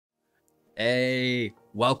Hey,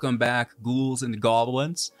 welcome back, ghouls and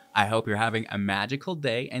goblins. I hope you're having a magical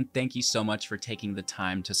day, and thank you so much for taking the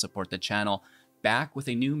time to support the channel. Back with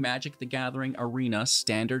a new Magic the Gathering Arena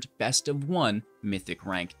Standard Best of 1 Mythic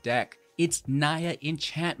Rank deck. It's Naya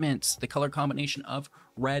Enchantments, the color combination of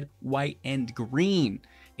red, white, and green.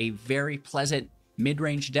 A very pleasant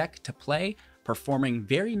mid-range deck to play, performing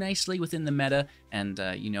very nicely within the meta, and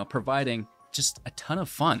providing just a ton of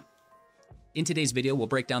fun. In today's video, we'll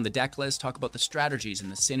break down the deck list, talk about the strategies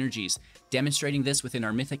and the synergies, demonstrating this within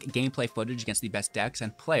our Mythic gameplay footage against the best decks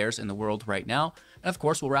and players in the world right now. And of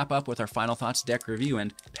course, we'll wrap up with our final thoughts, deck review,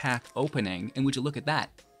 and pack opening. And would you look at that?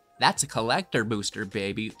 That's a collector booster,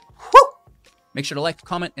 baby. Woo! Make sure to like,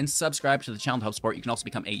 comment, and subscribe to the channel to help support. You can also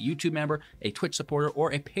become a YouTube member, a Twitch supporter,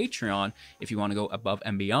 or a Patreon if you want to go above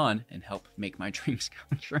and beyond and help make my dreams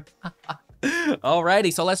come true.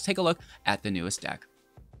 Alrighty, so let's take a look at the newest deck.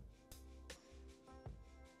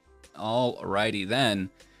 Alrighty then,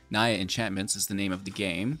 Naya Enchantments is the name of the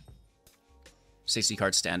game. 60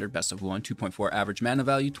 card standard, best of 1, 2.4 average mana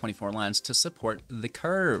value, 24 lands to support the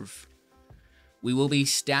curve. We will be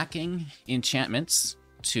stacking enchantments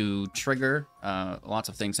to trigger lots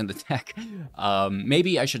of things in the deck.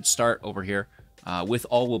 Maybe I should start over here with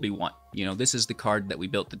All Will Be One. You know, this is the card that we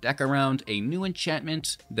built the deck around, a new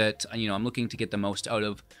enchantment that, I'm looking to get the most out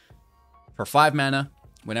of. For 5 mana,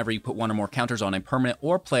 whenever you put one or more counters on a permanent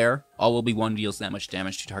or player, All Will Be One deals that much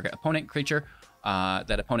damage to target opponent creature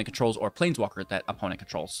that opponent controls or planeswalker that opponent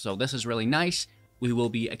controls. So this is really nice. We will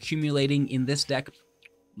be accumulating in this deck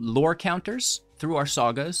lore counters through our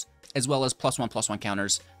sagas, as well as +1/+1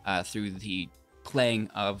 counters through the playing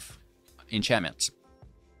of enchantments.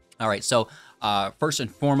 All right, so first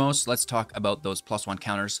and foremost, let's talk about those +1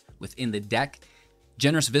 counters within the deck.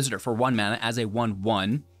 Generous Visitor for 1 mana as a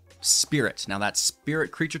 1/1. Spirit. Now that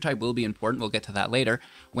spirit creature type will be important. We'll get to that later.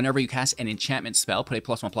 Whenever you cast an enchantment spell, put a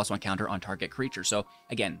 +1/+1 counter on target creature. So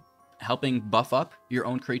again, helping buff up your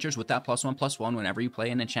own creatures with that +1/+1 whenever you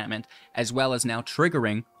play an enchantment, as well as now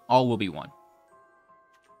triggering All Will Be One.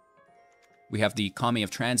 We have the Kami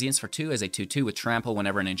of Transience for 2 as a 2/2 with trample.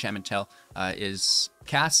 Whenever an enchantment spell is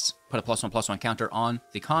cast, put a +1/+1 counter on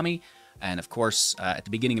the Kami. And of course, at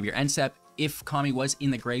the beginning of your end step, if Kami was in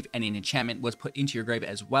the grave and an enchantment was put into your grave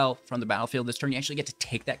as well from the battlefield this turn, you actually get to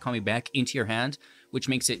take that Kami back into your hand, which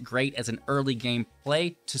makes it great as an early game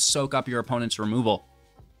play to soak up your opponent's removal.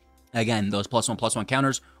 Again, those +1/+1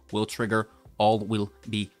 counters will trigger All Will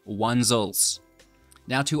Be One's.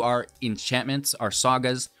 Now to our enchantments, our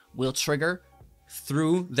sagas will trigger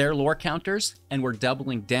through their lore counters, and we're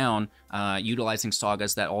doubling down utilizing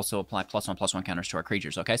sagas that also apply +1/+1 counters to our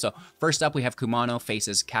creatures. Okay, so first up we have Kumano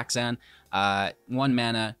faces Kaxan, 1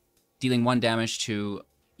 mana, dealing 1 damage to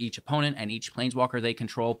each opponent and each planeswalker they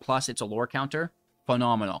control, plus it's a lore counter.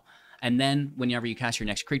 Phenomenal. And then whenever you cast your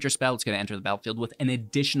next creature spell, it's going to enter the battlefield with an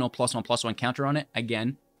additional +1/+1 counter on it,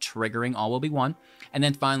 again triggering All Will Be One. And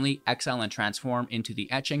then finally, exile and transform into the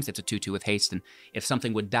Etchings. It's a 2/2 with haste, and if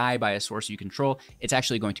something would die by a source you control, it's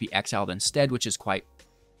actually going to be exiled instead, which is quite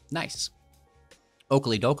nice.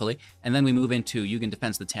 Oakley dokley. And then we move into Yugen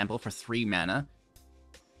Defends the Temple for 3 mana.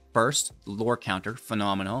 First, lore counter,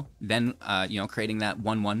 phenomenal. Then, creating that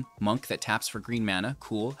 1/1 monk that taps for green mana,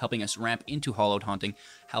 cool. Helping us ramp into Hollowed Haunting,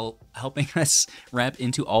 helping us ramp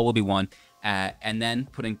into All Will Be One. And then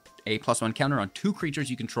putting a +1 counter on 2 creatures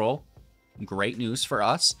you control. Great news for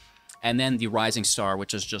us. And then the Rising Star,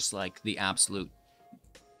 which is just like the absolute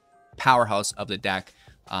powerhouse of the deck.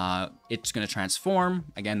 It's going to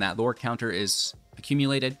transform. Again, that lore counter is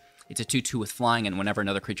accumulated. It's a 2/2 with flying, and whenever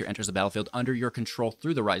another creature enters the battlefield under your control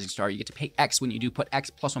through the Rising Star, you get to pay X. When you do, put X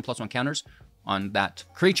 +1/+1 counters on that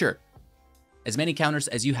creature. As many counters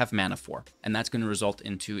as you have mana for, and that's going to result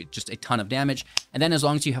into just a ton of damage. And then as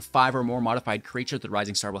long as you have 5 or more modified creatures, the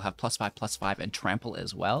Rising Star will have +5/+5 and trample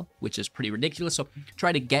as well, which is pretty ridiculous. So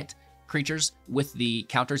try to get creatures with the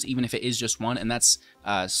counters, even if it is just 1, and that's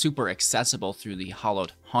super accessible through the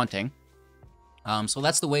Hollowed Haunting. So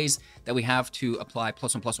that's the ways that we have to apply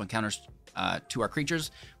 +1/+1 counters to our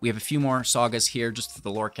creatures. We have a few more sagas here just for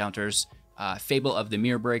the lore counters. Fable of the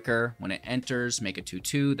Mirror Breaker. When it enters, make a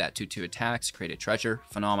 2/2. That 2/2 attacks, create a treasure.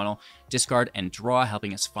 Phenomenal. Discard and draw,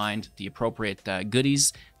 helping us find the appropriate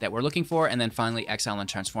goodies that we're looking for. And then finally, exile and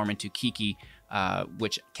transform into Kiki,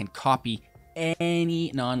 which can copy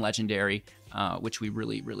any non-legendary, which we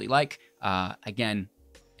really, really like. Again,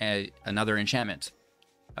 another enchantment,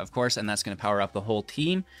 of course, and that's going to power up the whole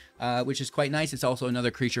team, which is quite nice. It's also another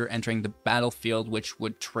creature entering the battlefield, which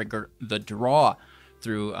would trigger the draw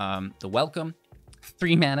through the Welcome.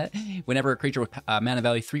 3 mana. Whenever a creature with mana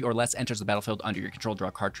value 3 or less enters the battlefield under your control, draw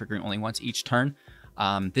a card, triggering only once each turn.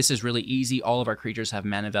 This is really easy. All of our creatures have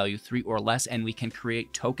mana value 3 or less, and we can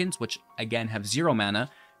create tokens, which again have 0 mana,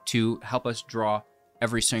 to help us draw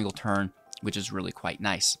every single turn, which is really quite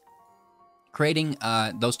nice. Creating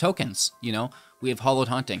those tokens, you know, we have Hallowed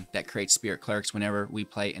Haunting that creates Spirit Clerics whenever we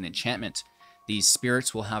play an enchantment. These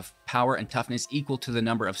spirits will have power and toughness equal to the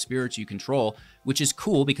number of spirits you control, which is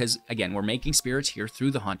cool because, again, we're making spirits here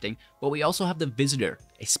through the haunting, but we also have the Visitor,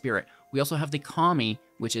 a spirit. We also have the Kami,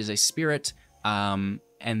 which is a spirit, and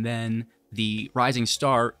then the Rising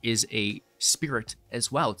Star is a spirit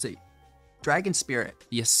as well. It's a dragon spirit,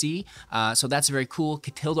 you see? So that's very cool.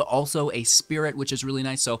 Catilda also a spirit, which is really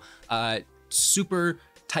nice. So super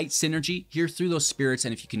tight synergy here through those spirits,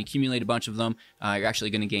 and if you can accumulate a bunch of them, you're actually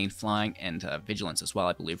going to gain flying and vigilance as well,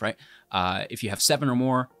 I believe, right? If you have 7 or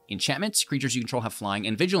more enchantments, creatures you control have flying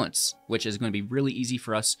and vigilance, which is going to be really easy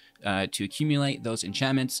for us to accumulate those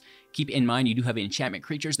enchantments. Keep in mind, you do have enchantment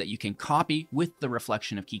creatures that you can copy with the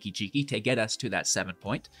reflection of Kiki Chiki to get us to that 7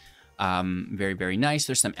 point. Very, very nice.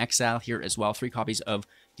 There's some exile here as well. 3 copies of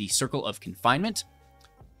the Circle of Confinement.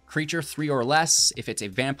 Creature 3 or less. If it's a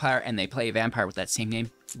vampire and they play a vampire with that same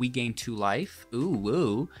name, we gain 2 life. Ooh,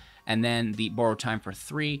 woo. And then the Borrowed Time for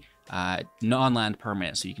 3, non-land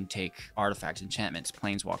permanent. So you can take artifacts, enchantments,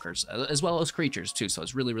 planeswalkers, as well as creatures too. So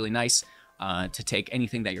it's really, really nice to take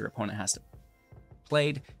anything that your opponent has to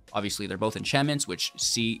played. Obviously, they're both enchantments, which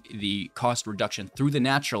see the cost reduction through the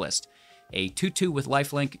Naturalist. A 2/2 with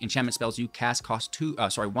lifelink. Enchantment spells you cast cost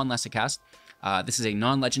 1 less to cast. This is a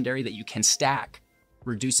non-legendary that you can stack,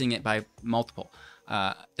 reducing it by multiple.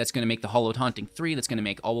 That's going to make the Hallowed Haunting 3. That's going to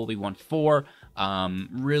make All Will Be 1 4.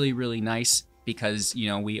 Really, really nice because, you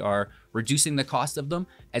know, we are reducing the cost of them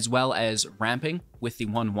as well as ramping with the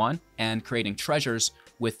 1/1 and creating treasures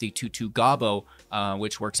with the 2/2 Gobbo,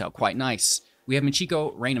 which works out quite nice. We have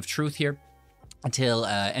Michiko, Reign of Truth here. Until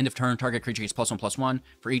end of turn, target creature gets +1/+1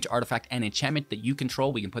 for each artifact and enchantment that you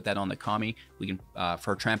control. We can put that on the Kami. We can,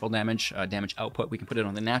 for trample damage, damage output, we can put it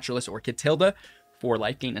on the Naturalist or Catilda for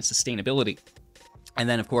life gain and sustainability. And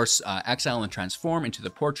then, of course, exile and transform into the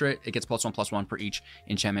Portrait. It gets +1/+1 for each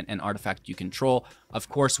enchantment and artifact you control. Of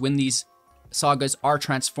course, when these sagas are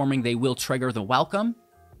transforming, they will trigger the Welcome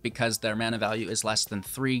because their mana value is less than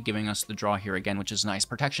 3, giving us the draw here again, which is nice.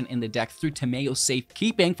 Protection in the deck through Tomeo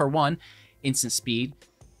Safekeeping for 1. Instant speed,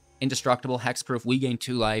 indestructible, hexproof. We gain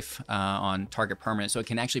 2 life on target permanent, so it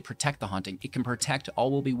can actually protect the haunting. It can protect All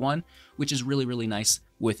Will Be 1, which is really, really nice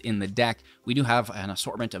within the deck. We do have an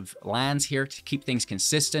assortment of lands here to keep things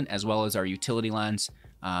consistent, as well as our utility lands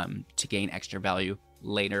to gain extra value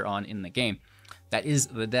later on in the game. That is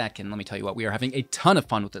the deck, and let me tell you what, we are having a ton of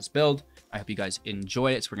fun with this build. I hope you guys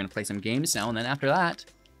enjoy it. So we're going to play some games now, and then after that,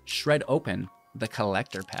 shred open the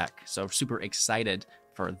collector pack. So super excited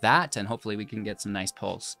for that, and hopefully we can get some nice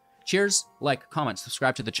pulls. Cheers, like, comment,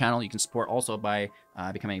 subscribe to the channel. You can support also by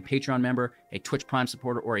becoming a Patreon member, a Twitch Prime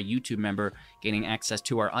supporter, or a YouTube member, gaining access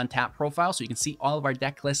to our Untapped profile so you can see all of our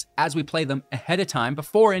deck lists as we play them ahead of time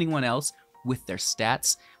before anyone else, with their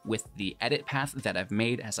stats, with the edit path that I've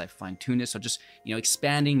made as I fine-tuned it. So just, you know,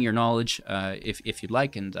 expanding your knowledge if you'd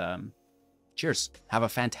like, and cheers. Have a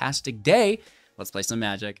fantastic day. Let's play some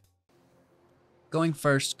Magic. Going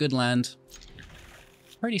first, good land.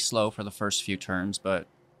 Pretty slow for the first few turns, but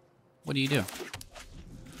what do?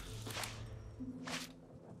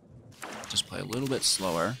 Just play a little bit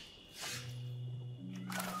slower.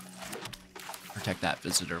 Protect that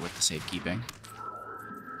Visitor with the safekeeping.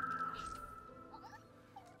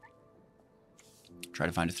 Try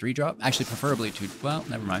to find a 3-drop. Actually, preferably 2. Well,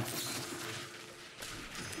 never mind.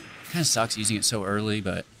 Kind of sucks using it so early,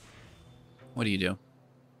 but what do?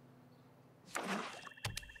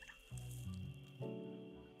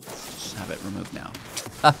 Have it removed now.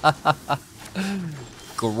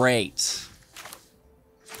 Great.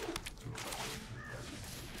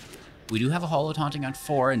 We do have a Hallowed Haunting on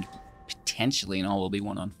 4 and potentially an All Will Be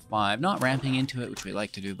 1 on 5. Not ramping into it, which we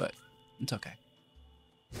like to do, but it's okay.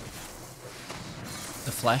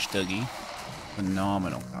 The Flash Doogie,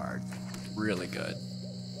 phenomenal card. Really good.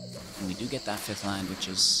 And we do get that 5th land, which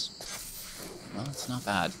is, well, it's not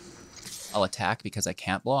bad. I'll attack because I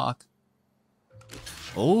can't block.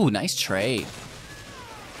 Oh, nice trade.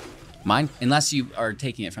 Mine, unless you are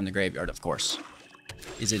taking it from the graveyard, of course.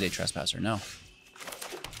 Is it a trespasser? No.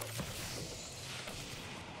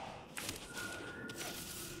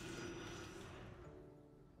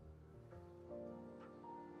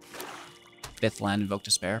 Fifth land, Invoke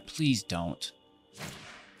Despair. Please don't.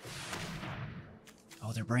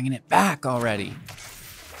 Oh, they're bringing it back already.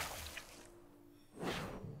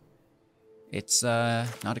 It's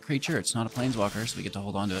not a creature, it's not a planeswalker, so we get to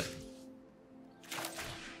hold on to it.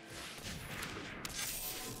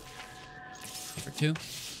 for 2.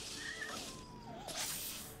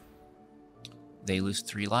 They lose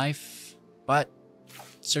 3 life, but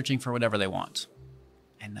searching for whatever they want.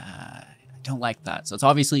 And I don't like that. So it's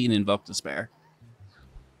obviously an Invoke Despair.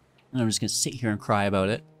 And I'm just going to sit here and cry about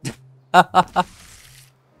it.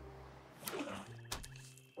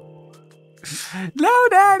 No,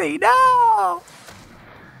 Daddy, no!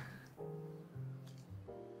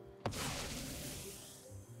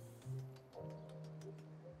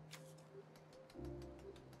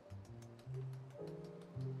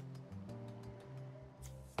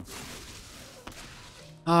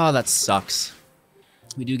 Oh, that sucks.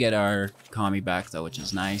 We do get our Kami back, though, which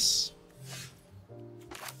is nice.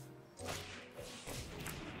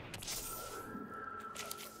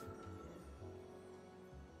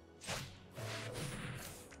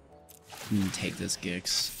 Take this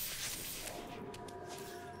Gix.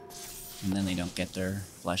 And then they don't get their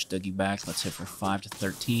Flash Doogie back. Let's hit for 5 to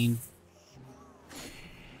 13.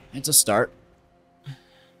 It's a start.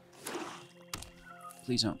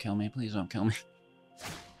 Please don't kill me. Please don't kill me.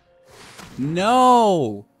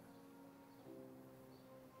 No!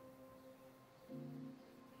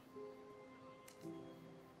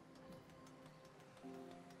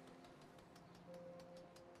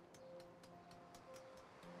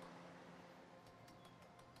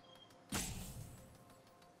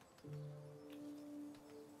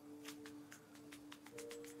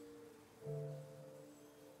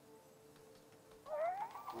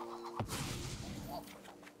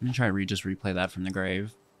 I'm gonna try to just replay that from the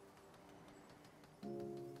grave.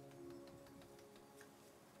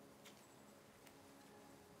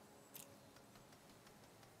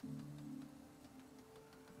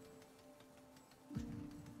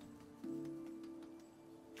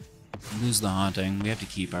 Lose the Haunting. We have to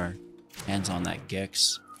keep our hands on that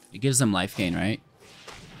Gix. It gives them life gain, right?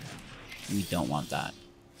 We don't want that.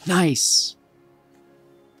 Nice!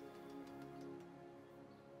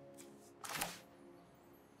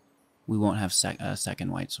 We won't have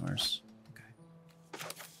second white source. Okay.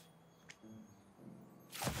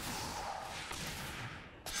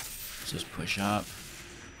 Let's just push up.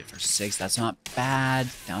 Hit for 6. That's not bad.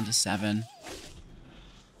 Down to 7.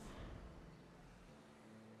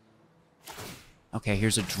 Okay,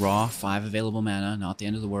 here's a draw. 5 available mana. Not the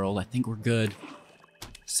end of the world. I think we're good.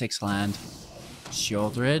 6 land.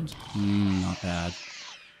 Shieldred. Not bad.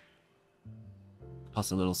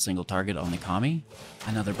 Plus a little single target on the Kami.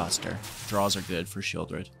 Another Buster. Draws are good for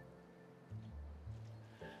Shieldred.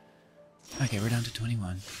 Okay, we're down to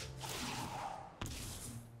 21.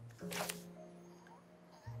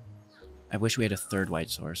 I wish we had a third white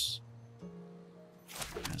source.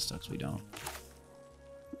 Kinda sucks we don't.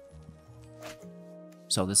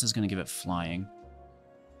 So this is going to give it flying.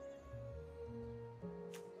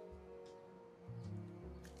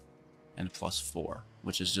 And +4,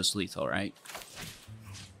 which is just lethal, right?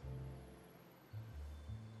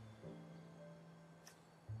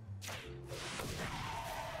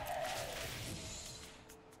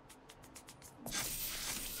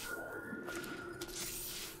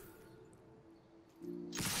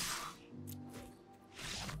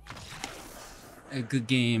 Good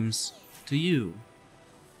games to you.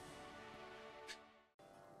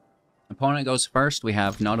 Opponent goes first. We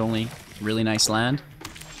have not only really nice land,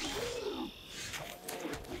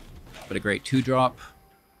 but a great 2-drop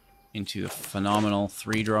into a phenomenal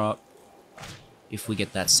 3-drop if we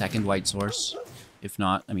get that second white source. If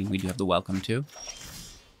not, I mean, we do have the welcome too.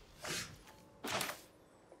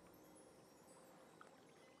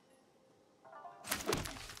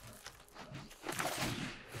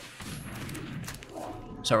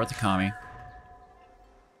 Start with the Kami.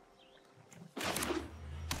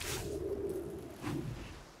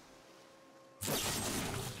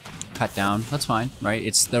 Cut down. That's fine, right?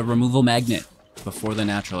 It's the removal magnet before the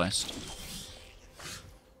naturalist.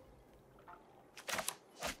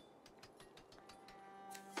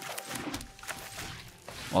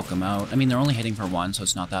 Welcome out. I mean, they're only hitting for 1, so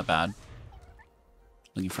it's not that bad.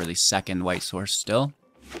 Looking for the second white source still.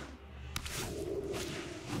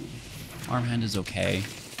 Farmhand is okay.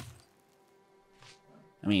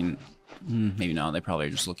 I mean, maybe not. They probably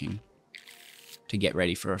are just looking to get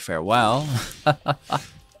ready for a farewell. That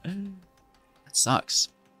sucks.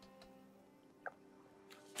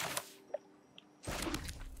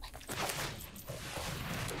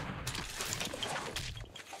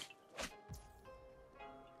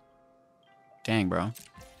 Dang, bro.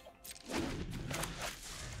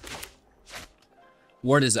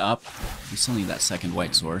 Ward is up. We still need that second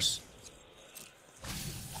white source.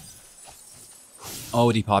 Oh,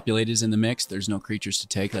 Depopulate is in the mix. There's no creatures to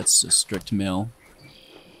take. That's a strict mill.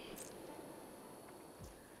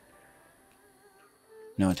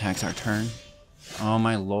 No attacks our turn. Oh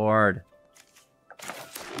my lord.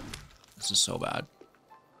 This is so bad.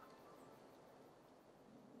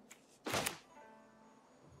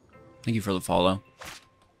 Thank you for the follow.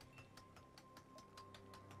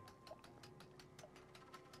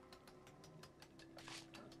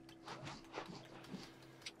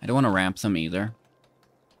 I don't want to ramp them either.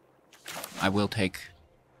 I will take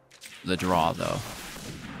the draw, though.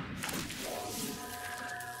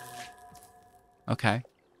 Okay.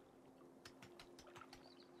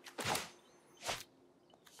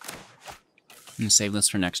 I'm gonna save this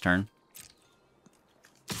for next turn.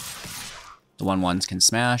 The 1/1s can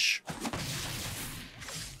smash.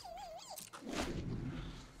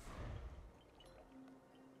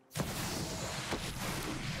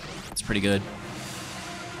 It's pretty good.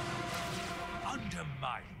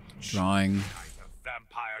 Drawing.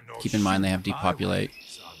 Keep in mind they have depopulate.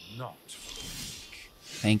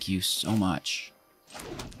 Thank you so much.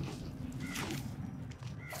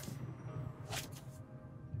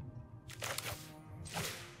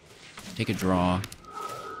 Take a draw.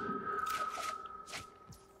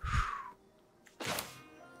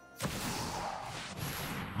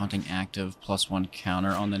 Haunting active, +1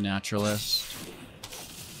 counter on the naturalist.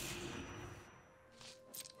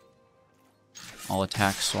 I'll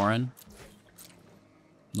attack Sorin.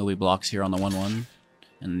 Louis blocks here on the 1/1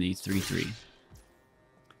 and the 3/3.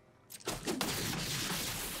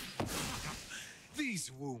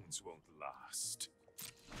 These wounds won't last.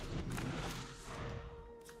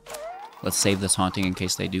 Let's save this haunting in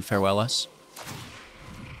case they do farewell us.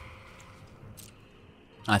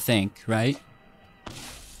 I think, right?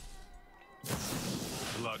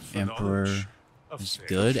 Emperor is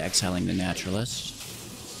good, exiling the naturalist.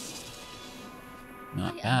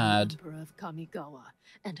 Not bad. Emperor of Kamigawa,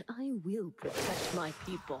 and I will protect my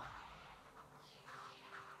people.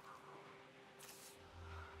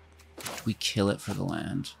 We kill it for the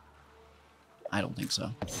land. I don't think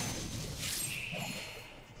so.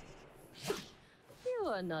 You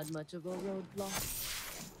are not much of a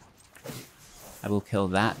roadblock. I will kill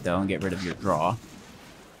that though and get rid of your draw.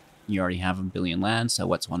 You already have a billion lands, so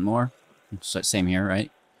what's one more? So same here,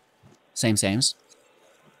 right? Sames.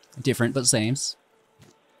 Different, but sames.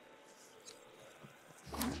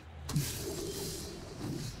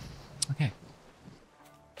 Okay.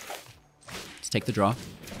 Let's take the draw.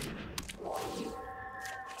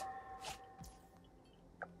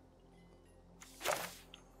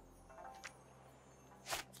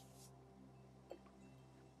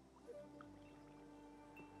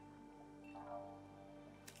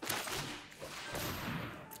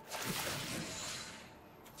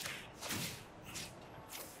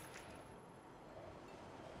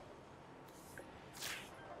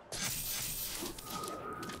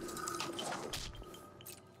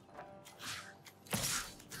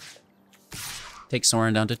 Take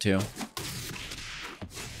Sorin down to 2.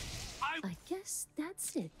 I guess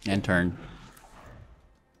that's it. And turn.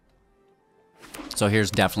 So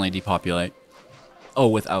here's definitely depopulate. Oh,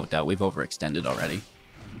 without doubt. We've overextended already.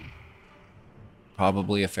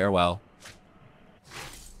 Probably a farewell.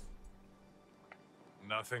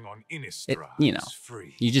 Nothing on Innistrad you know, is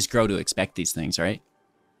free. you just grow to expect these things, right?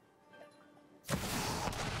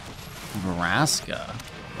 Vraska.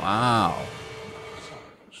 Wow.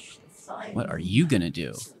 What are you gonna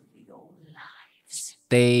do?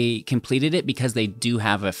 They completed it because they do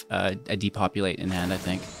have a depopulate in hand, I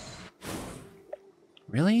think.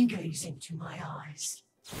 Really? Gaze into my eyes.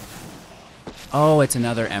 Oh, it's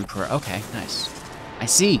another Emperor. Okay, nice. I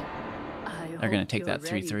see. They're gonna take that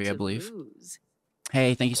 3/3, I believe.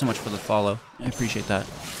 Hey, thank you so much for the follow. I appreciate that.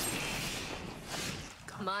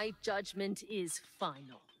 My judgment is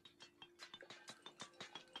final.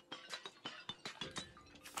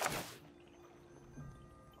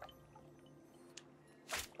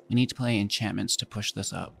 We need to play enchantments to push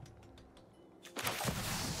this up.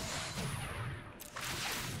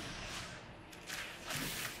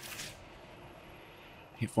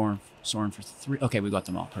 Hit Sorin for 3. Okay, we got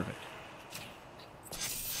them all. Perfect.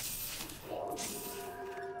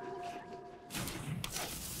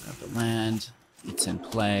 Got the land. It's in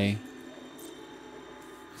play.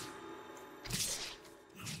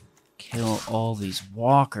 Kill all these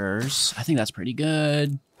walkers. I think that's pretty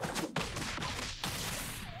good.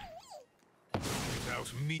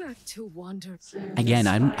 Back to wander. Again,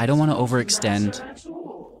 I don't want to overextend.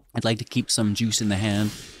 I'd like to keep some juice in the hand.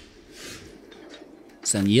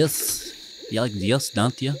 Sen yes. You like yes,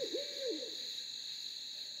 don't you?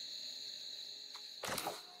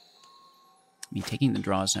 I mean, taking the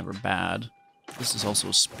draw is never bad. This is also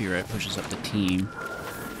a spirit, pushes up the team.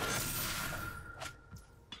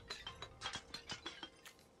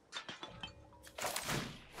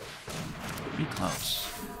 close.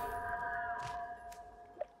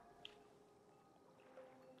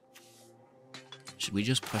 Should we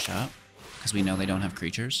just push up? Because we know they don't have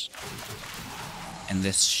creatures. And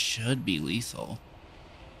this should be lethal.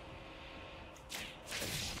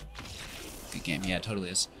 Good game. Yeah, it totally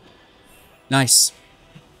is. Nice.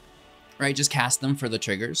 Right, just cast them for the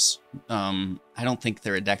triggers. I don't think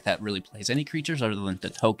they're a deck that really plays any creatures other than the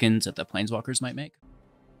tokens that the Planeswalkers might make.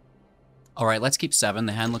 Alright, let's keep 7.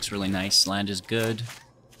 The hand looks really nice. Land is good.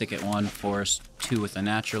 Thicket 1, Forest 2 with a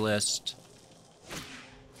Naturalist.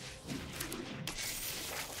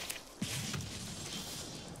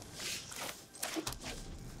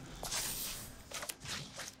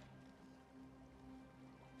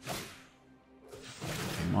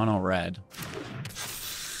 Okay, mono red.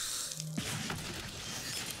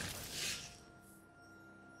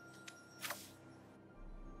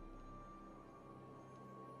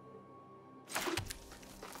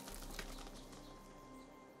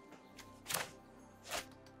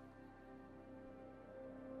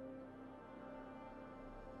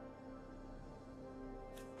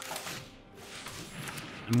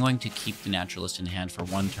 I'm going to keep the Naturalist in hand for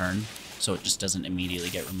 1 turn, so it just doesn't immediately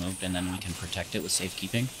get removed, and then we can protect it with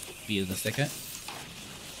safekeeping via the Thicket.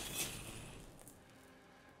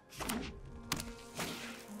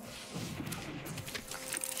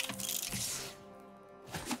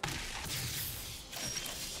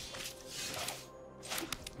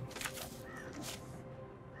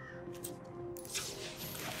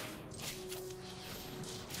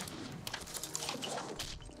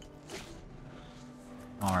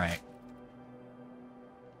 Alright.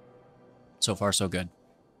 So far, so good.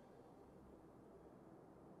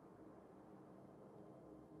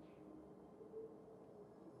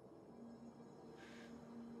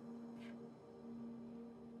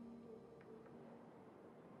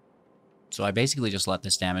 So I basically just let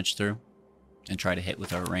this damage through and try to hit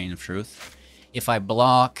with our Rain of Truth. If I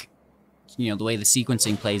block, you know, the way the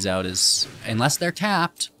sequencing plays out is, unless they're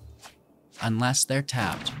tapped,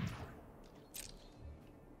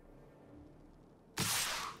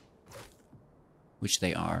 which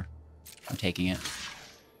they are. I'm taking it.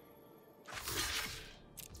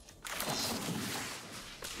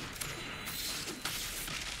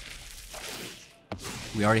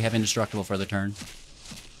 We already have Indestructible for the turn,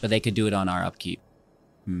 but they could do it on our upkeep.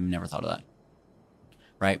 Never thought of that.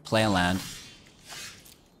 Right, play a land,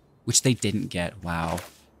 which they didn't get. Wow.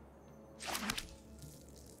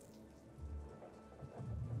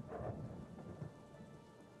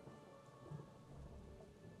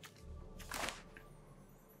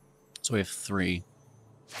 So we have 3.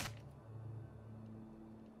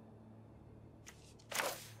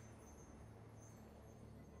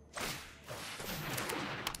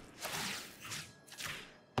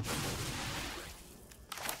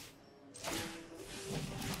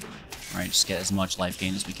 Alright, just get as much life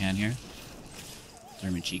gain as we can here.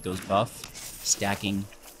 Thermachico's buff. Stacking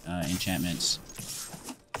enchantments.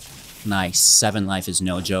 Nice. 7 life is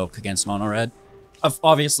no joke against mono red.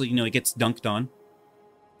 Obviously, you know, it gets dunked on.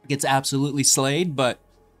 Gets absolutely slayed, but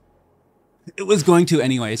it was going to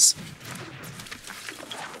anyways.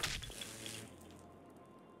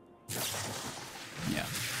 Yeah.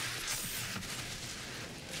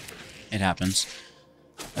 It happens.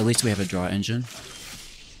 At least we have a draw engine.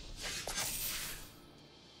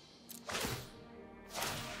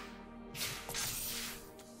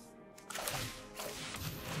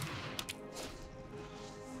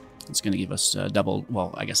 It's going to give us double,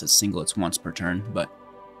 well, I guess it's singlets once per turn, but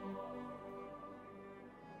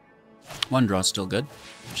 1 draw is still good.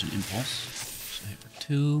 There's an impulse. So hit for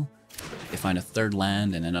 2. They find a 3rd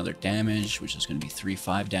land and another damage, which is going to be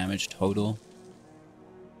 3/5 damage total.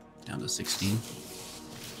 Down to 16. They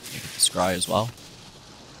get the scry as well.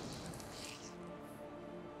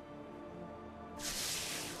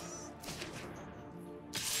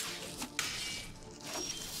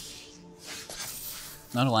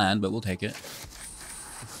 Not a land, but we'll take it.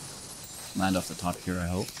 Land off the top here, I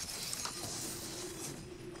hope.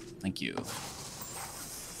 Thank you.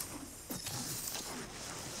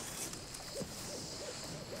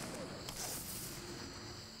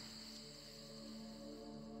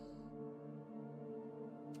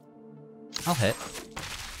 I'll hit.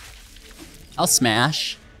 I'll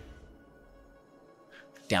smash.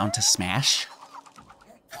 Down to smash.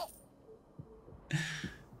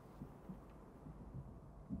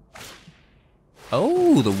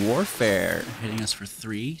 Oh, the Warfare. Hitting us for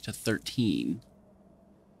 3 to 13.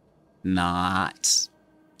 Not.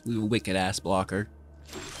 Wicked ass blocker.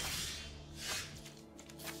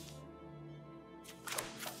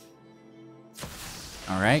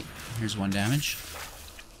 Alright, here's 1 damage.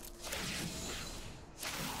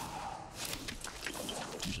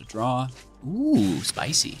 Draw. Ooh,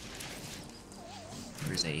 spicy.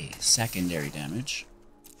 There's a secondary damage.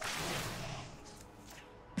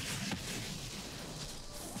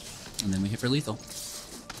 And then we hit for lethal.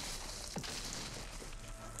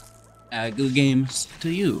 Good games to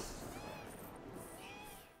you.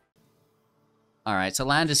 Alright, so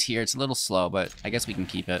land is here. It's a little slow, but I guess we can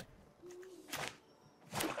keep it.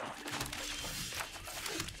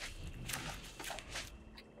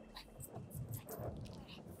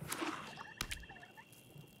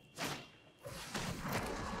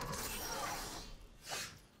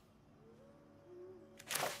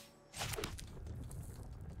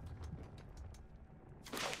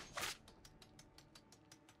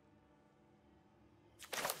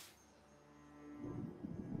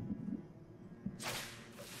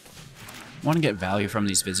 I want to get value from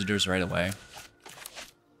these visitors right away.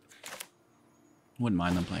 Wouldn't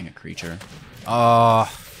mind them playing a creature. Front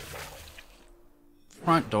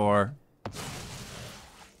door.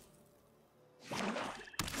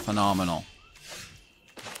 Phenomenal.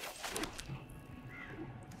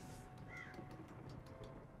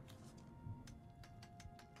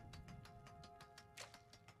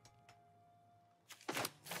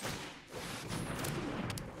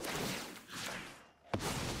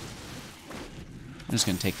 I'm just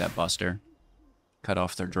going to take that buster. Cut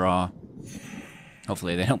off their draw.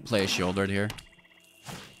 Hopefully they don't play a shouldered here.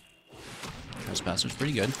 Trespasser's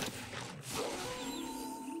pretty good.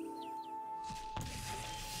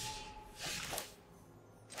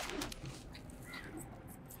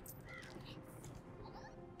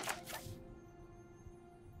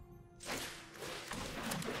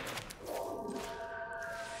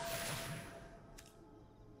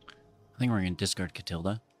 I think we're going to discard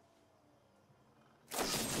Catilda.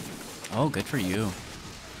 Oh, good for you.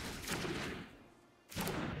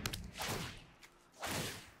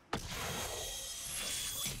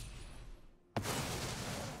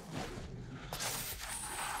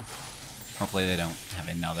 Hopefully they don't have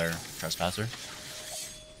another Trespasser.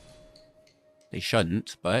 They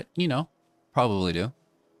shouldn't, but, you know, probably do.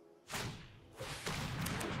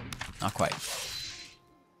 Not quite.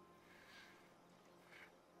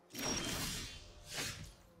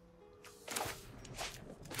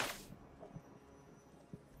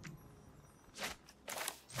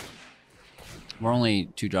 We're only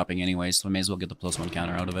 2-dropping anyway, so we may as well get the +1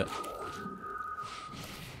 counter out of it.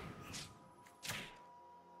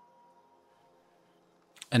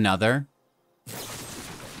 Another.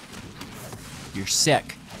 You're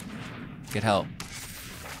sick. Get help.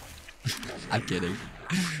 I'm kidding.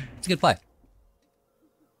 It's a good play.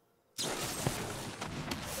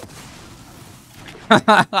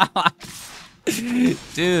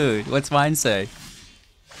 Dude, what's mine say?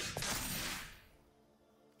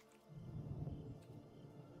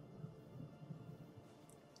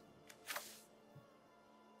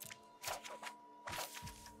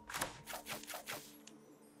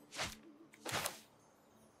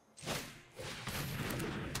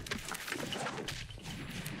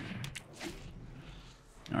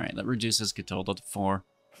 Alright, that reduces Catilda to 4.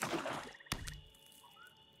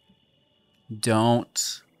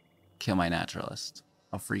 Don't kill my naturalist.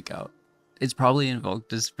 I'll freak out. It's probably Invoke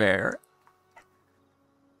Despair.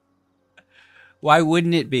 Why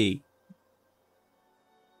wouldn't it be?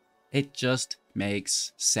 It just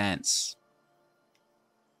makes sense.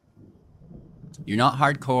 You're not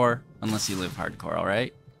hardcore unless you live hardcore,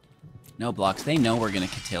 alright? No blocks. They know we're gonna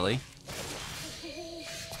Catilli.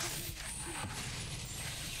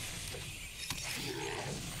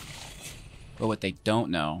 But what they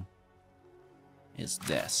don't know is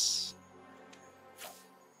this.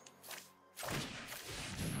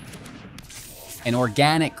 An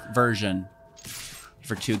organic version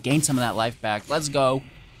for 2. Gain some of that life back. Let's go.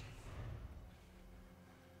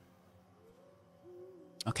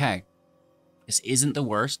 Okay. This isn't the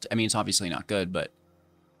worst. I mean, it's obviously not good, but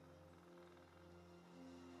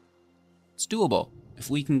it's doable.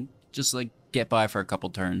 If we can just, like, get by for a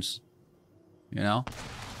couple turns. You know?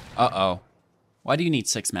 Uh-oh. Why do you need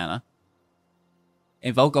 6 mana?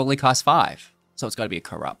 Invoke only costs 5. So it's got to be a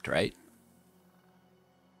Corrupt, right?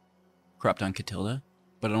 Corrupt on Catilda.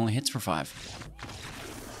 But it only hits for 5.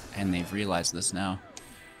 And they've realized this now.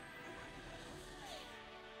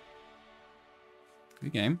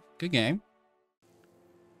 Good game. Good game.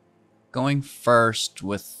 Going first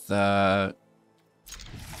with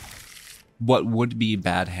what would be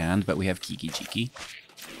bad hand, but we have Kiki Jiki.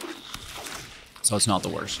 So it's not the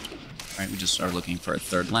worst. Right, we just are looking for a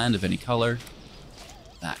 3rd land of any color.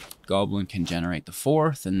 That goblin can generate the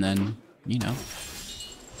 4th, and then, you know,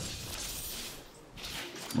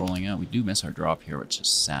 rolling out. We do miss our drop here, which is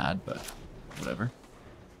sad, but whatever.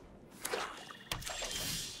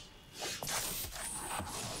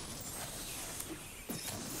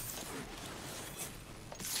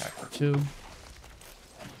 2.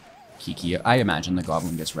 Kiki, I imagine the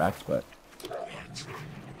goblin gets wrecked, but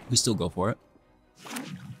we still go for it.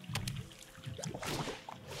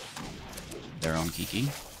 Their own Kiki.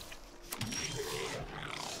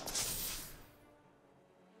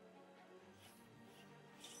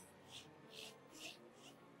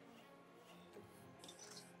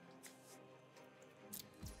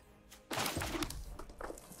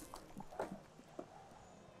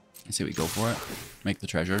 I say we go for it. Make the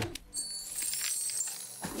treasure.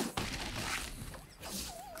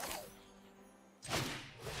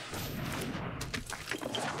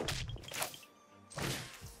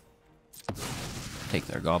 Take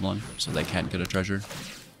their goblin so they can't get a treasure.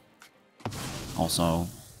 Also,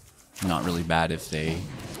 not really bad if they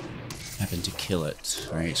happen to kill it.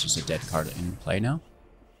 Right, it's just a dead card in play now.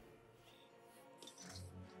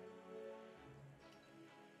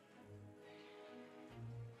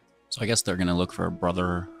 So I guess they're gonna look for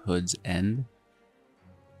Brotherhood's End.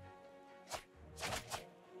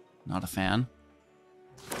 Not a fan.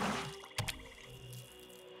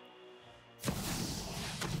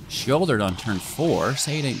 Shouldered on turn 4.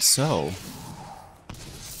 Say it ain't so.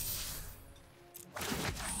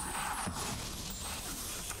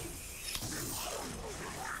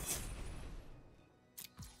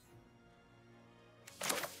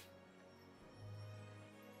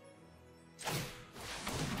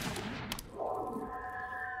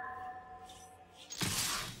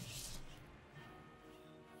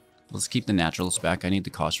 Let's keep the naturalist back. I need the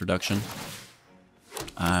cost reduction.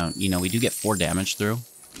 You know, we do get 4 damage through.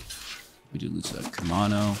 We do lose that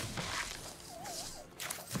Kumano.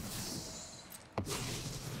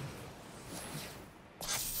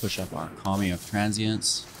 Push up our Kami of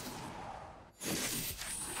Transients.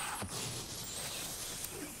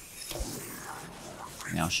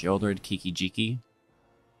 Now shouldered Kiki Jiki.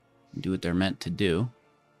 Do what they're meant to do.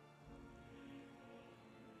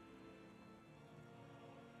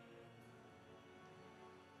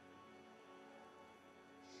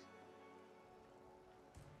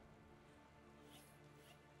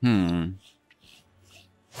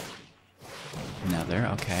 Another,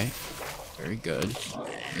 okay. Very good.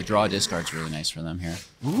 The draw discard's really nice for them here.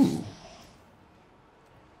 Ooh.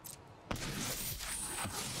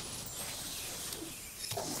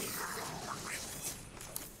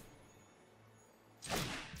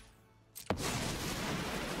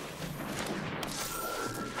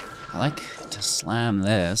 I like to slam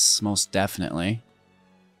this, most definitely.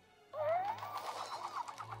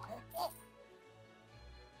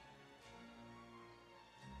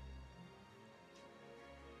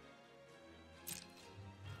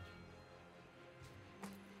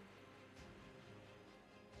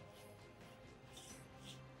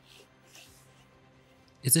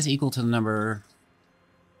 Is this equal to the number?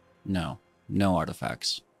 No. No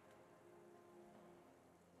artifacts.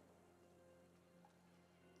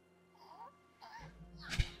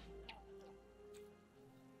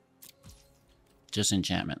 Just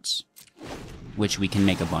enchantments. Which we can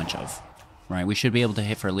make a bunch of. Right? We should be able to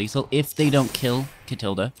hit for lethal if they don't kill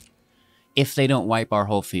Catilda. If they don't wipe our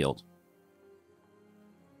whole field.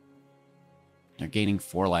 They're gaining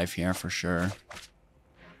 4 life here for sure.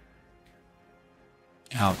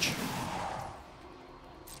 Ouch.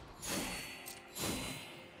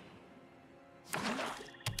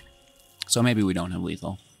 So maybe we don't have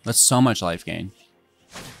lethal. That's so much life gain.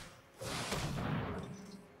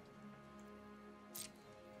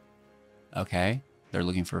 Okay. They're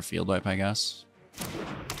looking for a field wipe, I guess.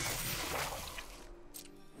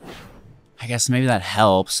 I guess maybe that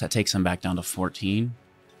helps. That takes them back down to 14.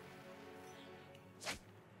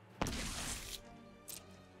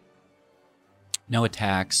 No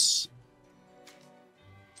attacks.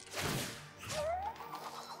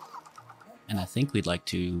 And I think we'd like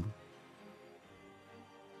to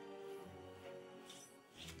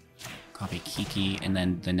copy Kiki, and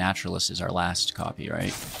then the Naturalist is our last copy,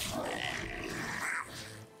 right?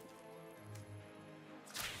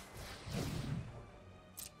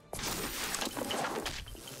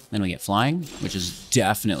 Then we get flying, which is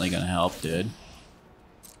definitely going to help, dude.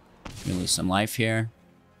 We lose some life here.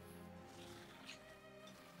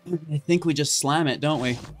 I think we just slam it, don't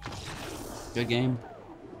we? Good game.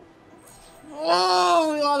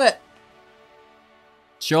 Oh, we love it.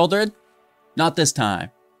 Shouldered? Not this time.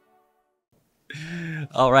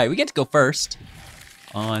 All right, we get to go first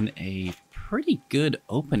on a pretty good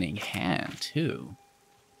opening hand, too.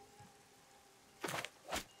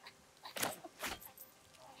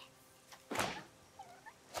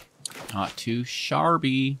 Not too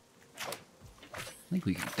sharpy. I think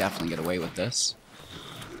we can definitely get away with this.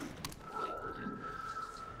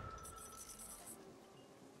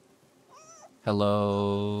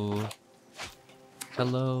 Hello.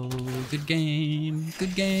 Hello. Good game.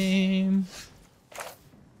 Good game.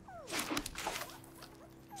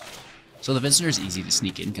 So the Visitor is easy to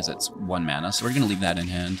sneak in because it's 1 mana, so we're going to leave that in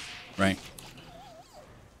hand, right?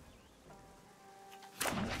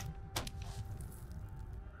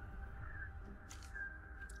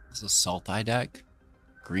 This is a Sultai deck.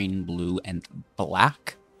 Green, blue, and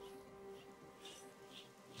black.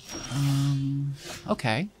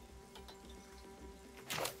 Okay.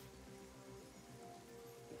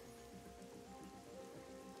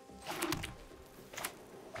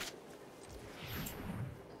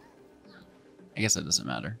 I guess that doesn't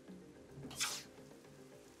matter.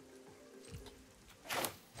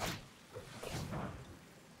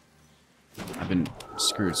 I've been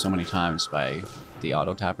screwed so many times by the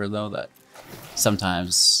auto tapper though that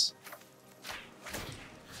sometimes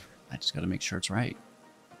I just gotta make sure it's right.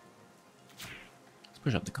 Let's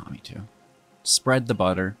push up the commie too. Spread the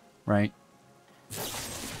butter, right?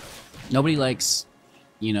 Nobody likes,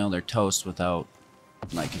 you know, their toast without,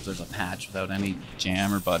 like, if there's a patch without any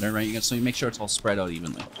jam or butter, right? So you make sure it's all spread out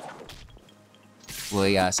evenly.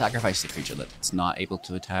 We sacrifice the creature that's not able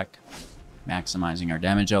to attack, maximizing our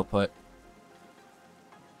damage output.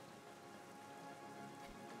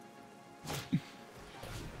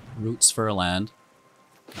 Roots for a land.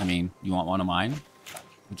 I mean, you want one of mine?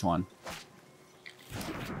 Which one?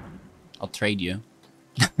 I'll trade you.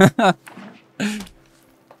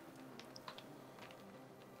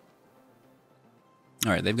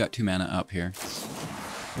 Alright, they've got 2 mana up here.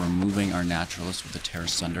 We're moving our Naturalist with the Terra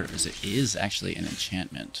Sunder, as it is actually an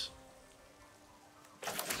enchantment.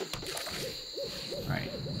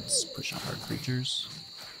 Alright, let's push up our creatures.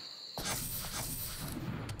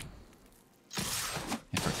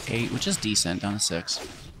 Hit for 8, which is decent, down to 6.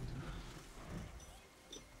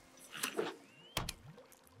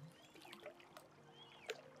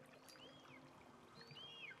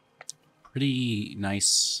 Pretty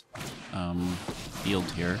nice field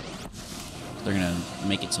here. They're gonna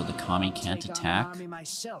make it so the Kami can't attack,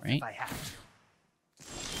 right?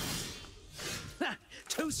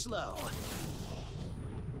 Too slow.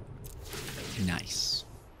 Nice.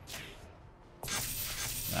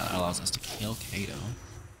 That allows us to kill Kato.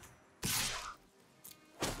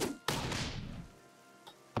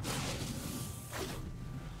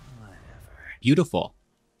 Beautiful.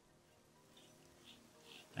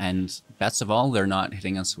 And best of all, they're not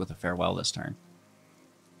hitting us with a farewell this turn.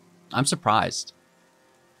 I'm surprised.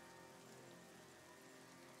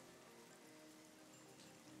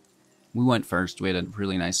 We went first. We had a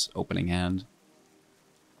really nice opening hand.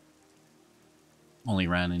 Only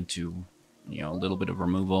ran into, you know, a little bit of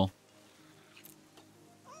removal.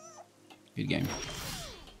 Good game.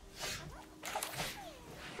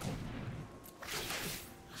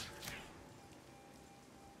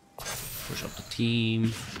 Push up the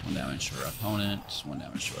team. 1 damage to our opponent. 1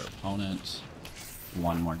 damage to our opponent.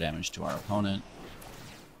 1 more damage to our opponent.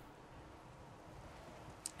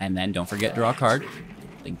 And then don't forget, draw a card.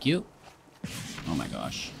 Thank you. Oh my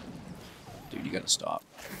gosh. Dude, you gotta stop.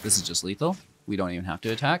 This is just lethal. We don't even have to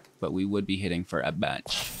attack, but we would be hitting for a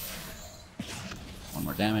bench. 1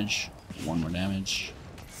 more damage. 1 more damage.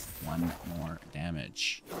 1 more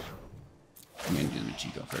damage. I'm gonna do the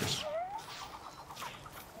Chico first.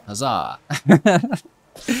 Huzzah!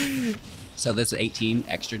 So this is 18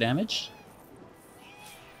 extra damage.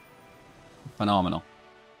 Phenomenal.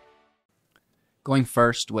 Going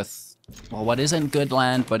first with, well, what isn't good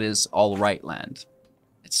land, but is alright land.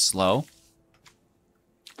 It's slow.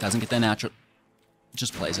 Doesn't get the natural...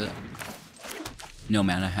 Just plays it. No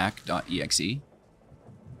mana hack.exe.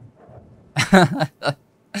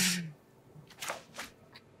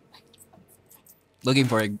 Looking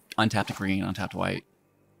for a untapped green, untapped white.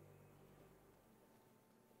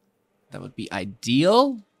 That would be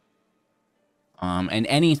ideal. And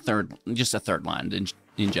any third, just a third land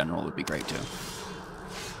in general would be great too.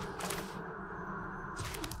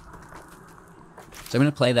 So I'm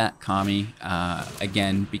going to play that Kami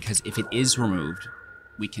again, because if it is removed,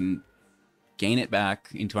 we can gain it back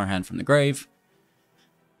into our hand from the grave.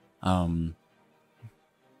 And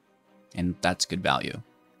that's good value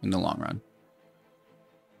in the long run.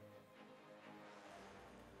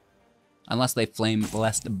 Unless they Flame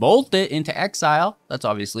Blessed Bolt it into exile. That's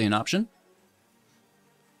obviously an option.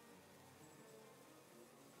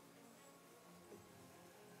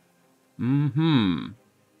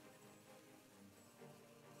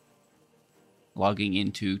 Logging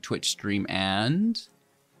into Twitch stream and...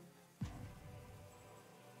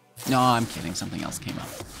 No, I'm kidding. Something else came up.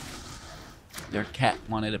 Their cat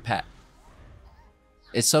wanted a pet.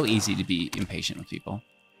 It's so easy to be impatient with people.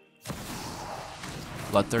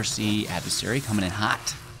 Bloodthirsty Adversary coming in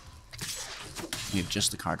hot. We have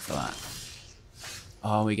just the card for that.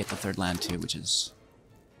 Oh, we get the third land too, which is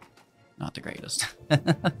not the greatest.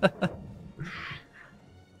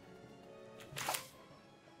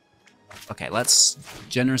 Okay, let's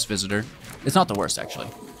Generous Visitor. It's not the worst, actually.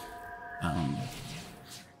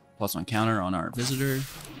 +1 counter on our Visitor.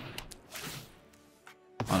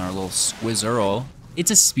 On our little Squizzurl.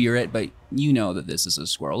 It's a spirit, but you know that this is a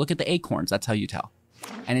squirrel. Look at the acorns. That's how you tell.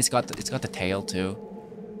 And it's got the tail too.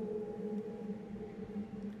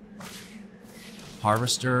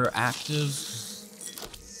 Harvester active.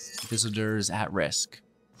 Visitors at risk.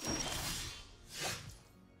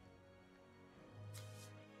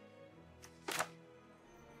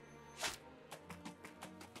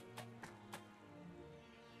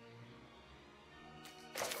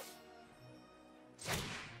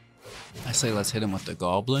 I say let's hit him with the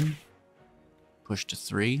goblin. Push to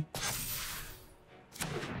 3.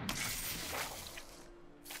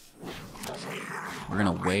 We're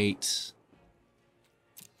gonna wait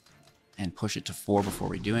and push it to 4 before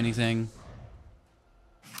we do anything.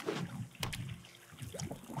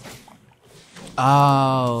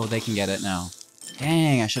 Oh, they can get it now.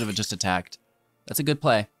 Dang, I should have just attacked. That's a good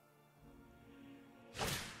play.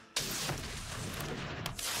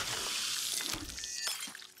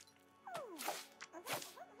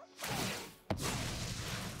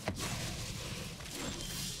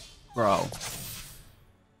 Bro.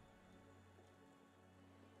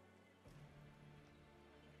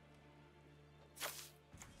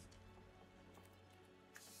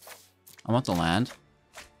 I want the land.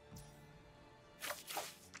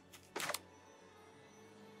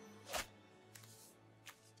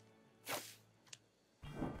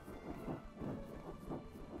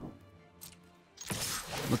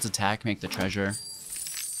 Let's attack, make the treasure.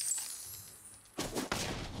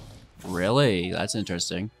 Really? That's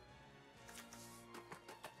interesting.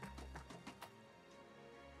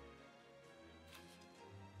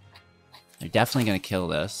 They're definitely going to kill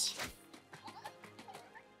this.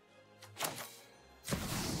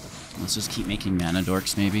 Let's just keep making mana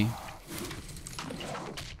dorks, maybe.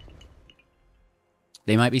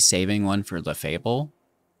 They might be saving one for the Fable,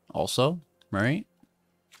 also, right?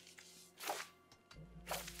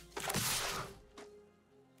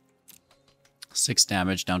 Six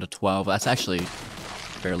damage down to 12. That's actually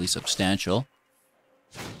fairly substantial.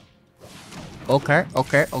 Okay,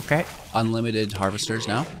 okay, okay. Unlimited harvesters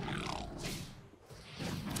now.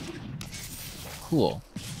 Cool.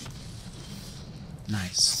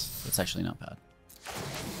 Nice. That's actually not bad.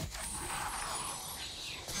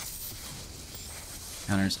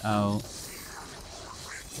 Counters out.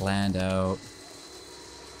 Land out.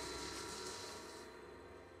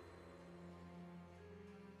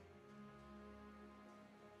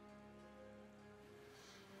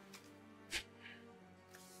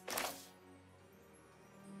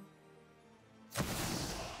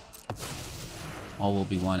 All will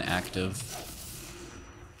be one active.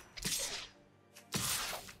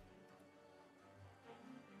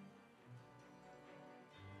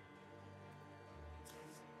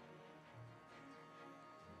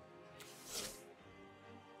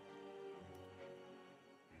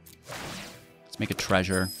 Let's make a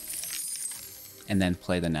treasure and then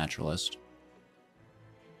play the naturalist.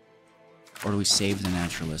 Or do we save the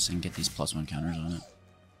naturalist and get these +1 counters on it?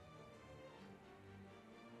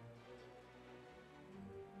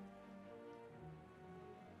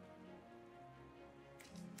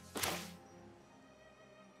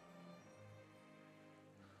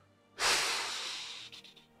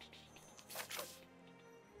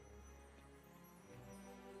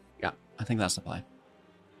 Yeah, I think that's the play.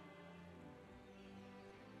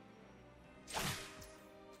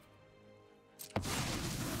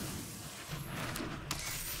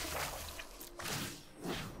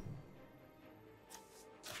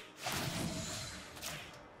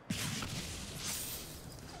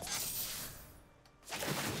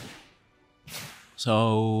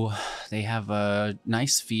 So they have a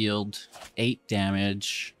nice field, 8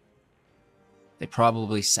 damage. They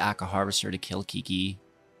probably sack a harvester to kill Kiki.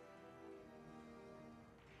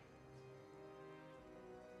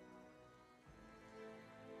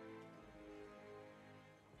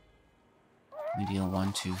 They deal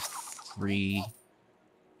 1, 2, 3,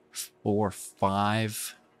 4,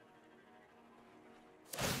 5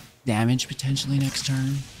 damage potentially next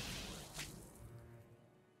turn.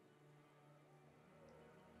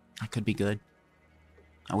 That could be good.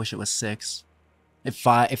 I wish it was 6.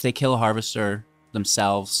 If they kill a harvester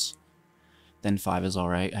themselves, then 5 is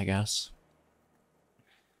alright, I guess.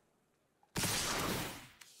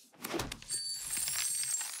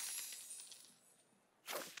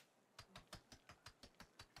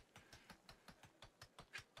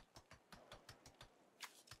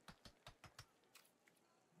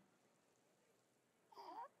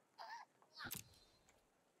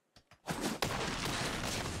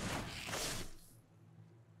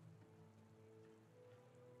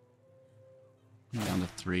 to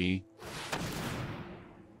 3.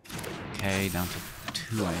 Okay, down to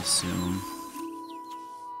 2, I assume.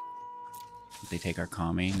 They take our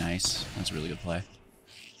Kami. Nice. That's a really good play.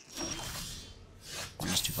 We're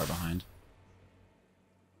just too far behind.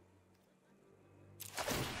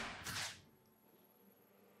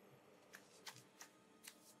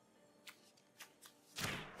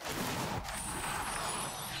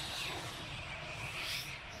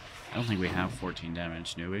 I don't think we have 14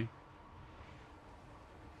 damage, do we?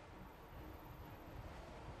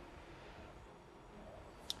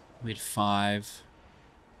 We had 5.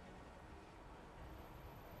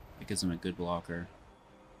 That gives him a good blocker.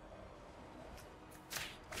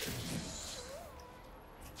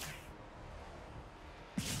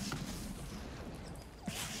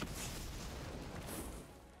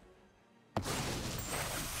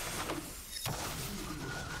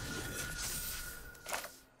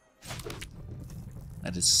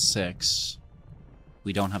 That is 6.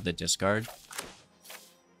 We don't have the discard.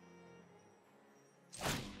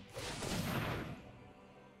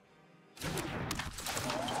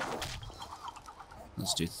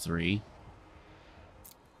 Let's do 3.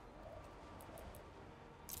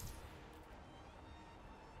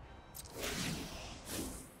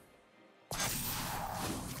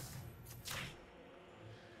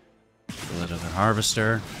 Pull it of the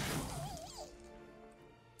harvester.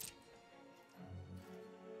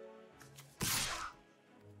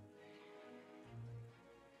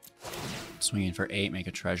 Swinging for 8, make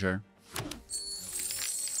a treasure.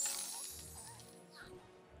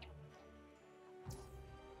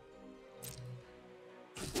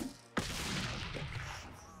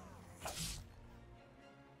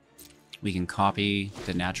 We can copy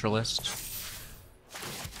the naturalist.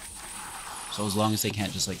 So as long as they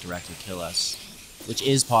can't just like directly kill us, which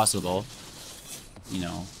is possible, you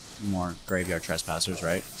know, more graveyard trespassers,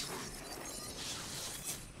 right?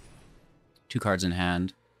 2 cards in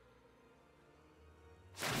hand.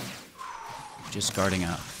 Just guarding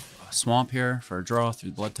a swamp here for a draw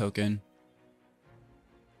through the blood token.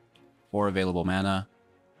 4 available mana.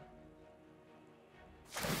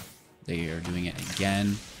 They are doing it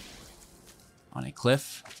again. On a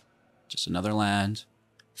cliff. Just another land.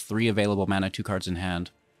 3 available mana, 2 cards in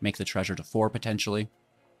hand. Make the treasure to 4 potentially.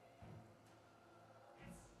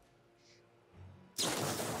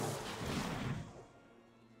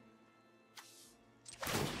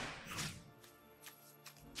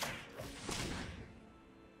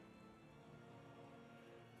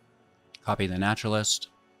 Copy the naturalist.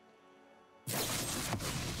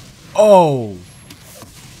 Oh!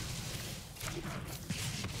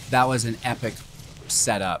 That was an epic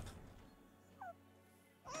setup.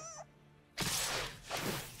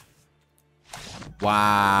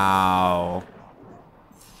 Wow.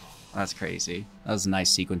 That's crazy. That was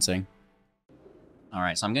nice sequencing.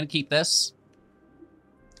 Alright, so I'm going to keep this.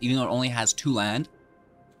 Even though it only has 2 land.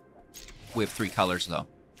 We have 3 colors, though.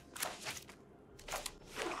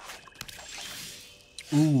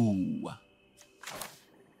 Ooh.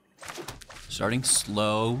 Starting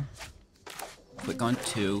slow. Quick on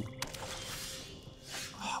 2.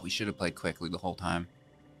 Oh, we should have played quickly the whole time.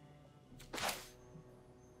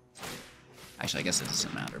 Actually, I guess it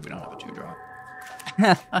doesn't matter. We don't have a 2-drop.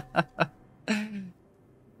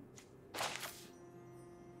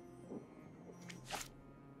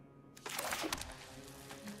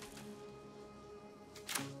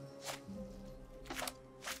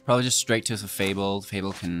 Probably just straight to the Fable.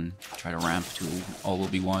 Fable can try to ramp to all will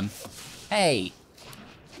be one. Hey!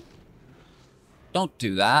 Don't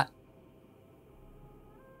do that.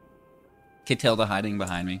 Catilda hiding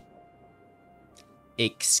behind me.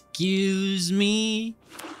 Excuse me?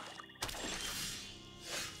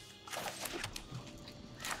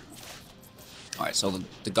 Alright, so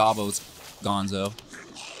the Gobbo's gonzo.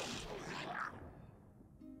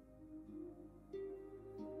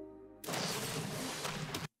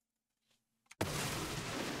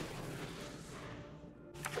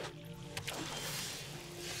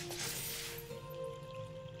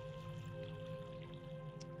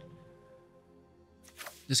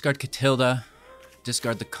 Discard Catilda.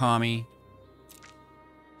 Discard the Kami.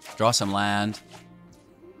 Draw some land.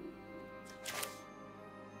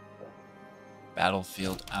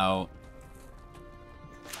 Battlefield out.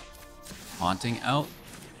 Haunting out.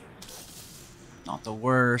 Not the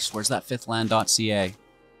worst. Where's that 5th land.ca?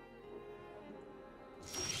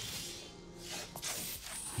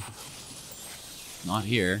 Not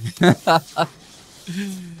here.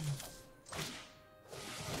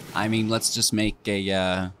 I mean, let's just make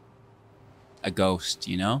a ghost,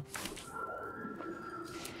 you know?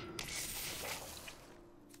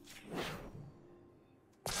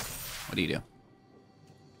 What do you do?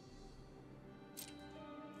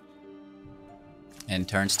 End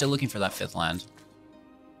turn. Still looking for that 5th land.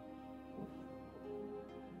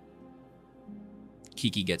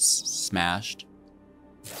 Kiki gets smashed.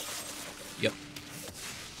 Yep.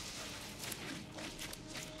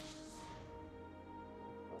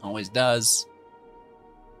 Always does.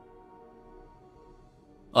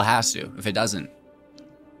 Well, it has to. If it doesn't,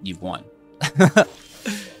 you've won.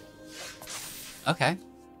 Okay.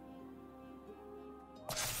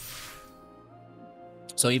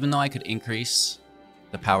 So even though I could increase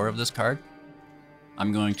the power of this card,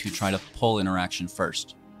 I'm going to try to pull interaction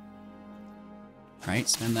first. Right?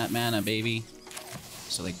 Spend that mana, baby.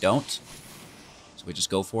 So they don't. So we just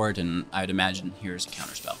go for it, and I'd imagine here's a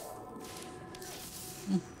counterspell.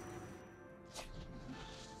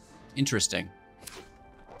 Interesting.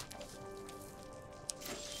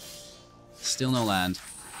 Still no land.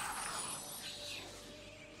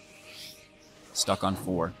 Stuck on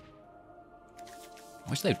 4. I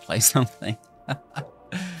wish they'd play something.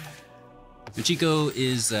 Michiko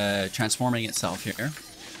is transforming itself here.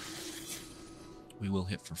 We will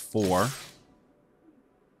hit for 4.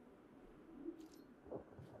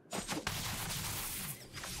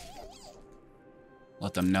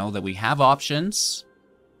 Let them know that we have options.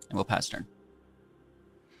 And we'll pass turn.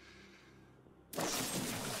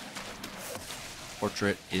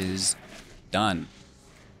 Portrait is done.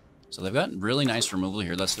 So they've got really nice removal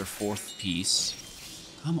here. That's their 4th piece.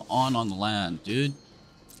 Come on the land, dude.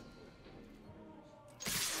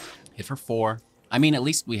 Hit for 4. I mean, at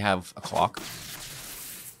least we have a clock.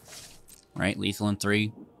 Right? Lethal in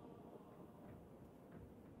 3.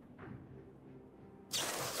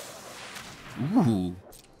 Ooh.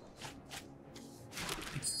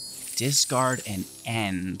 Discard and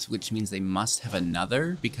end, which means they must have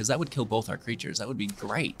another, because that would kill both our creatures. That would be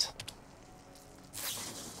great.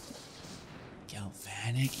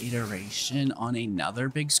 Galvanic iteration on another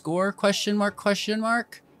big score? Question mark, question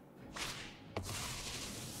mark?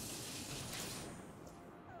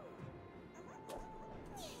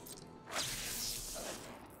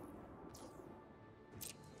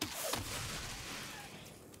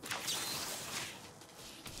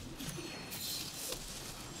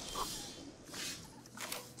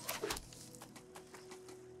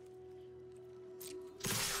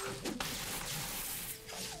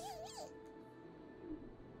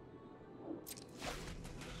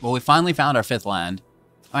 Well, we finally found our 5th land.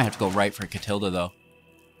 I might have to go right for Catilda, though.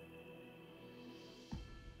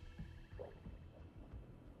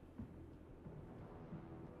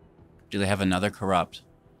 Do they have another corrupt?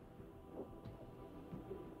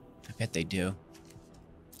 I bet they do.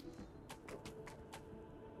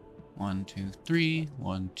 1, 2, 3.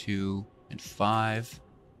 1, 2, and 5.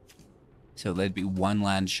 So they'd be 1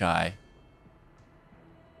 land shy.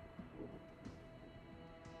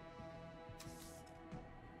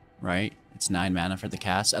 Right? It's 9 mana for the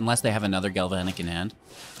cast. Unless they have another Galvanic in hand.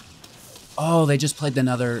 Oh, they just played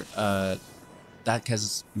another, that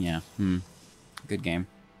because, yeah. Good game.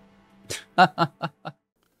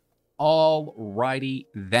 Alrighty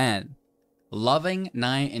then. Loving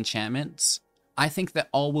Naya Enchantments. I think that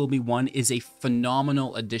All Will Be One is a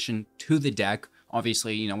phenomenal addition to the deck.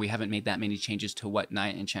 Obviously, you know, we haven't made that many changes to what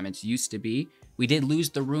Naya Enchantments used to be. We did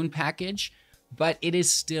lose the rune package, but it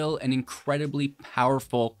is still an incredibly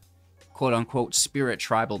powerful quote-unquote spirit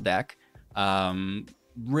tribal deck.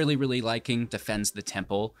 Really, really liking Defends the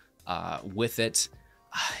Temple with it.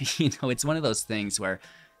 You know, it's one of those things where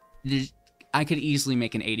I could easily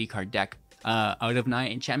make an 80-card deck out of Naya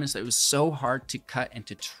Enchantments. It was so hard to cut and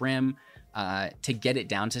to trim to get it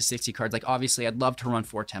down to 60 cards. Like, obviously, I'd love to run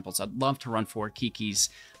 4 Temples. I'd love to run 4 Kikis.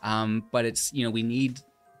 But it's, you know, we need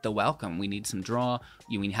the welcome. We need some draw.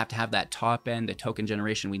 We have to have that top end, the token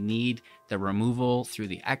generation. We need the removal through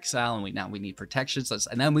the exile, and we need protections.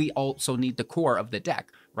 And then we also need the core of the deck,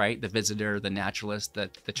 right? The visitor, the naturalist, the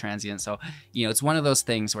transient. So, you know, it's one of those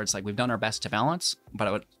things where it's like we've done our best to balance, but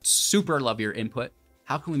I would super love your input.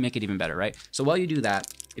 How can we make it even better, right? So while you do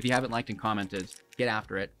that, if you haven't liked and commented, get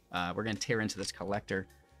after it. We're going to tear into this collector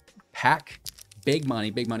pack. Big money,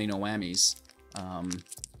 no whammies.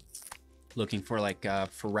 Looking for like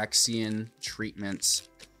Phyrexian treatments,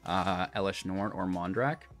 Elish Norn or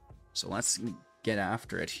Mondrak. So let's get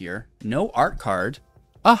after it here. No art card.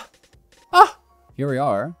 Here we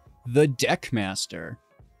are. The Deckmaster.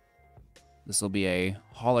 This will be a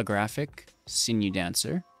holographic Sinew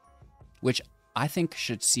Dancer, which I think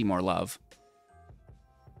should see more love.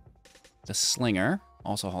 The Slinger,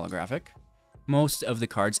 also holographic. Most of the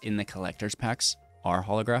cards in the collector's packs are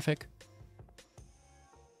holographic.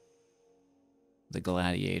 The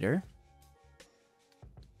Gladiator,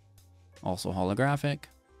 also holographic.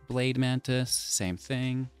 Blade Mantis, same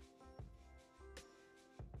thing.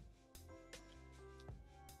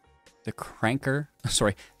 the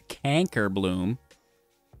Canker Bloom.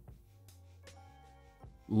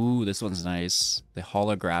 Ooh, this one's nice. The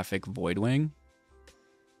holographic Voidwing.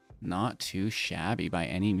 Not too shabby by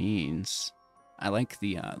any means. I like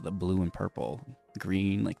the blue and purple,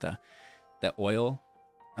 green, like the oil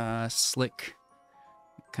slick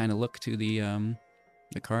kind of look to the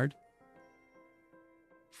card.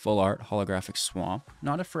 Full art holographic swamp.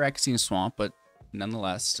 Not a Phyrexian swamp, but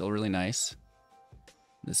nonetheless still really nice.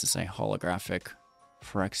 This is a holographic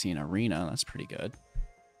Phyrexian arena. That's pretty good.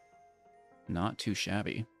 Not too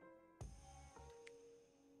shabby.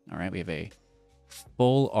 All right, we have a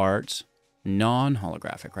full art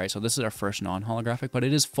non-holographic, right? So this is our first non-holographic, but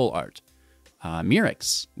it is full art.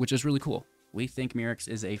 Mirix, which is really cool. We think Mirix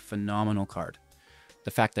is a phenomenal card.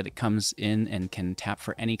 The fact that it comes in and can tap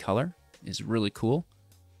for any color is really cool.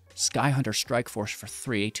 Skyhunter Strike Force for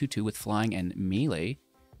 3, a 2/2 with flying and melee.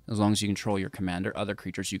 As long as you control your commander, other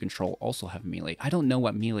creatures you control also have melee. I don't know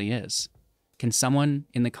what melee is. Can someone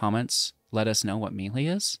in the comments let us know what melee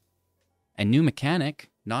is? A new mechanic,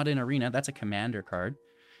 not in Arena, that's a commander card.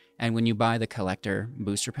 And when you buy the collector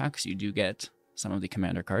booster packs, you do get some of the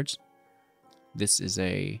commander cards. This is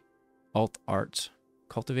a alt art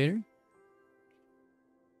cultivator.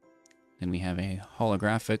 Then we have a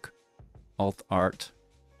holographic alt art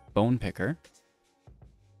bone picker.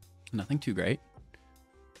 Nothing too great.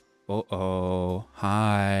 Uh-oh,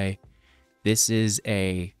 hi. This is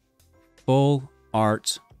a full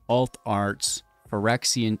art, alt art,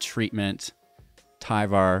 Phyrexian treatment,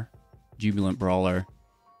 Tyvar, Jubilant Brawler.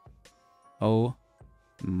 Oh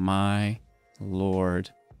my lord.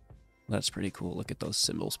 That's pretty cool. Look at those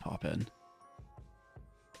symbols pop in.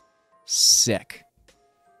 Sick.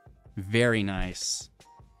 Very nice.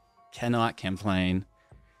 Cannot complain.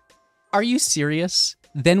 Are you serious?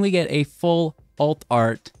 Then we get a full alt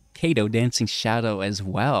art Kato Dancing Shadow as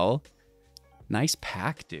well. Nice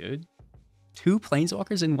pack, dude. 2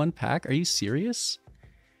 Planeswalkers in 1 pack? Are you serious?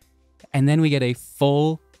 And then we get a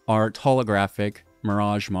full art holographic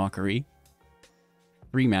Mirage Mockery.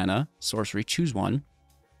 3 mana, sorcery, choose 1.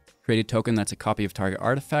 Create a token that's a copy of target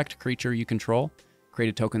artifact creature you control. Create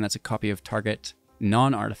a token that's a copy of target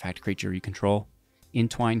non-artifact creature you control.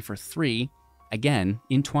 Entwine for 3. Again,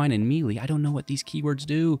 entwine and melee. I don't know what these keywords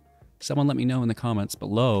do. Someone let me know in the comments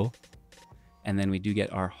below. And then we do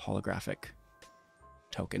get our holographic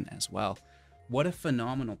token as well. What a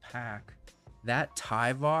phenomenal pack. That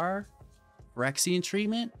Tyvar Phyrexian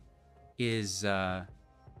treatment is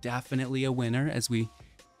definitely a winner as we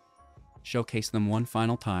showcase them one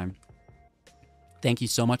final time. Thank you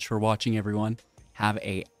so much for watching, everyone. Have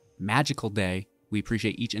a magical day. We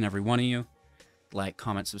appreciate each and every one of you. Like,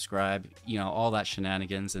 comment, subscribe, you know, all that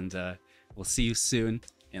shenanigans, and we'll see you soon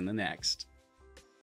in the next.